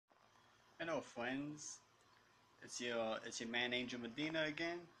Hello friends, it's your man Angel Medina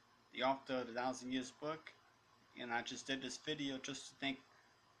again, the author of the Thousand Years book, and I just did this video just to think,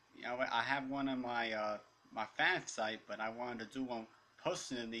 I have one on my fan site, but I wanted to do one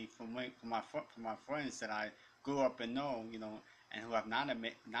personally for my friends that I grew up and know, and who have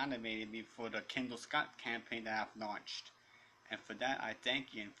nominated me for the Kindle Scout campaign that I've launched. And for that, I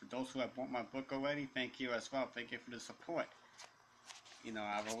thank you. And for those who have bought my book already, thank you as well. Thank you for the support.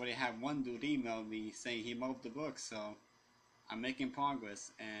 I've already had one dude email me saying he loved the book, so I'm making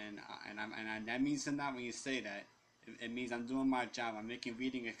progress, and that means a lot when you say that. It means I'm doing my job. I'm making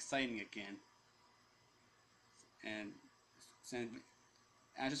reading exciting again. And so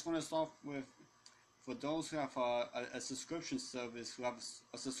I just want to start with, for those who have a subscription service, who have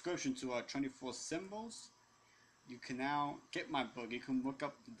a subscription to 24 Symbols, you can now get my book. You can look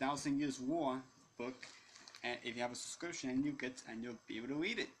up the Thousand Years War book, and if you have a subscription, and you'll be able to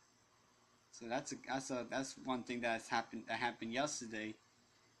read it. So that's one thing that happened yesterday,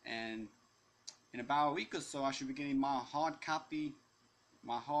 and in about a week or so, I should be getting my hard copy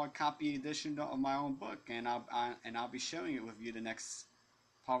edition of my own book, and I'll be sharing it with you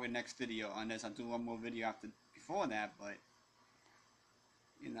probably next video, unless I do one more video before that. But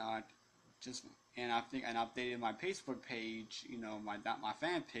I just I think I updated my Facebook page, my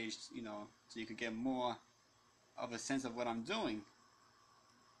fan page, so you could get more of a sense of what I'm doing.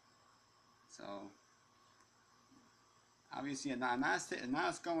 So obviously, a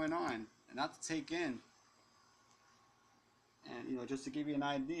lot's going on, and not to take in. And just to give you an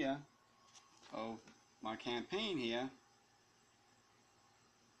idea of my campaign here,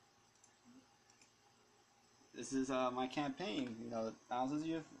 this is my campaign. Thousands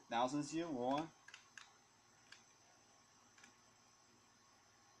Year War.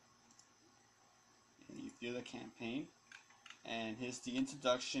 And you feel the campaign. And here's the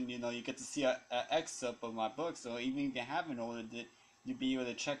introduction. You get to see an excerpt of my book, so even if you haven't ordered it, you'll be able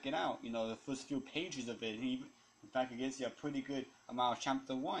to check it out. The first few pages of it. In fact, it gives you a pretty good amount of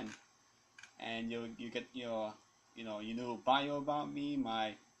chapter 1, and you get your new bio about me,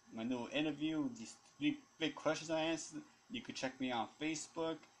 my new interview, these 3 big questions I answered. You could check me out on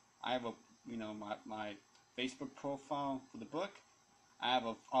Facebook. I have my Facebook profile for the book. I have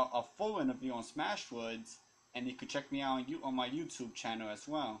a full interview on Smashwords. And you can check me out on my YouTube channel as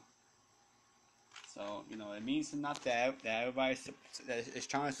well. So it means a lot that everybody is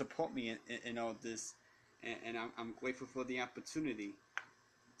trying to support me in all this, and I'm grateful for the opportunity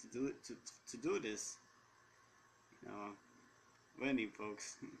to do this. Really,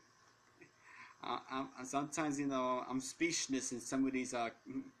 folks. Sometimes I'm speechless in some of these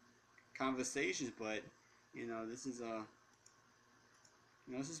conversations, but this is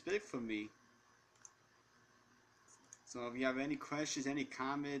this is big for me. So if you have any questions, any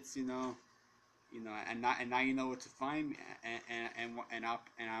comments, and now you know where to find me,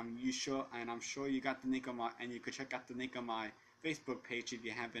 I'm sure you got the link on and you could check out the link on my Facebook page if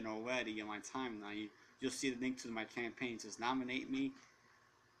you haven't already on my timeline. You'll see the link to my campaign. Just nominate me,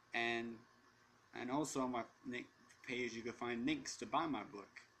 and also on my page you can find links to buy my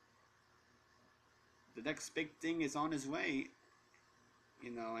book. The next big thing is on its way,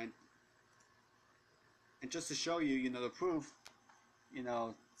 and just to show you, the proof,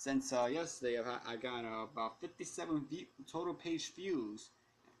 since yesterday I got about 57 total page views,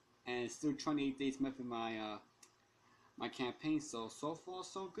 and it's still 28 days left in my my campaign. So far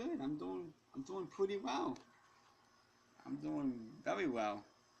so good. I'm doing pretty well. I'm doing very well.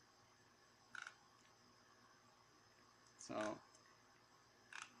 So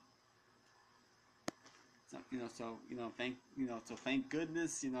thank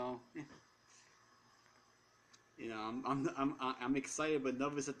goodness, I'm excited but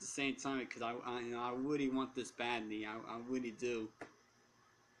nervous at the same time, because I really want this badly. I really do.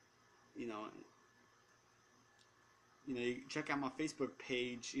 You check out my Facebook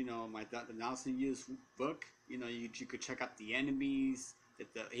page. My the Thousand Years book. You could check out the enemies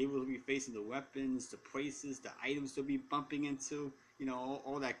that the heroes will be facing, the weapons, the places, the items they'll be bumping into.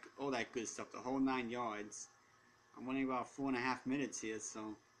 All that good stuff. The whole 9 yards. I'm running about 4.5 minutes here,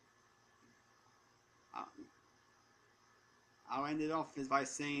 so. I'll end it off by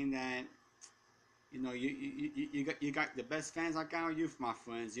saying that you got the best fans I got on you, my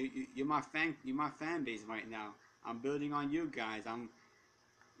friends. You're my fan base right now. I'm building on you guys.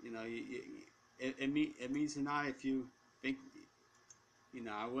 It means a lot if you think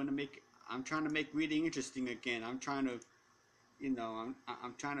I'm trying to make reading interesting again. I'm trying to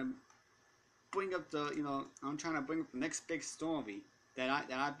I'm trying to bring up I'm trying to bring up the next big story that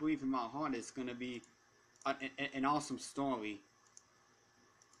I believe in my heart is going to be an awesome story.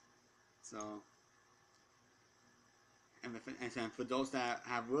 So, and for those that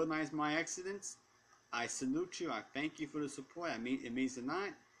have realized my accidents, I salute you. I thank you for the support. I mean, it means a lot.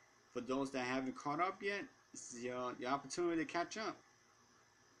 For those that haven't caught up yet, this is your opportunity to catch up.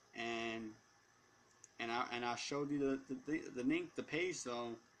 And I showed you the link, the page.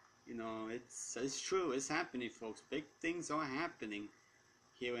 So, you know, it's true. It's happening, folks. Big things are happening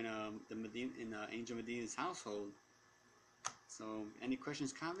here in Angel Medina's household. So, any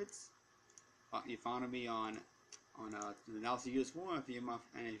questions, comments? You follow me on the Nelson US War. If you're one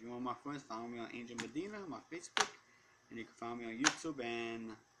of my friends, follow me on Angel Medina, my Facebook, and you can follow me on YouTube.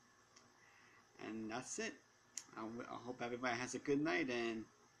 And that's it. I hope everybody has a good night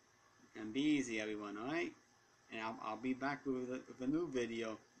and be easy, everyone. All right. And I'll be back with a new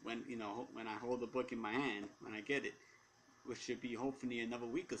video when I hold the book in my hand when I get it, which should be hopefully another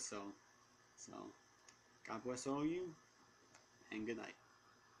week or so. So, God bless all of you, and good night.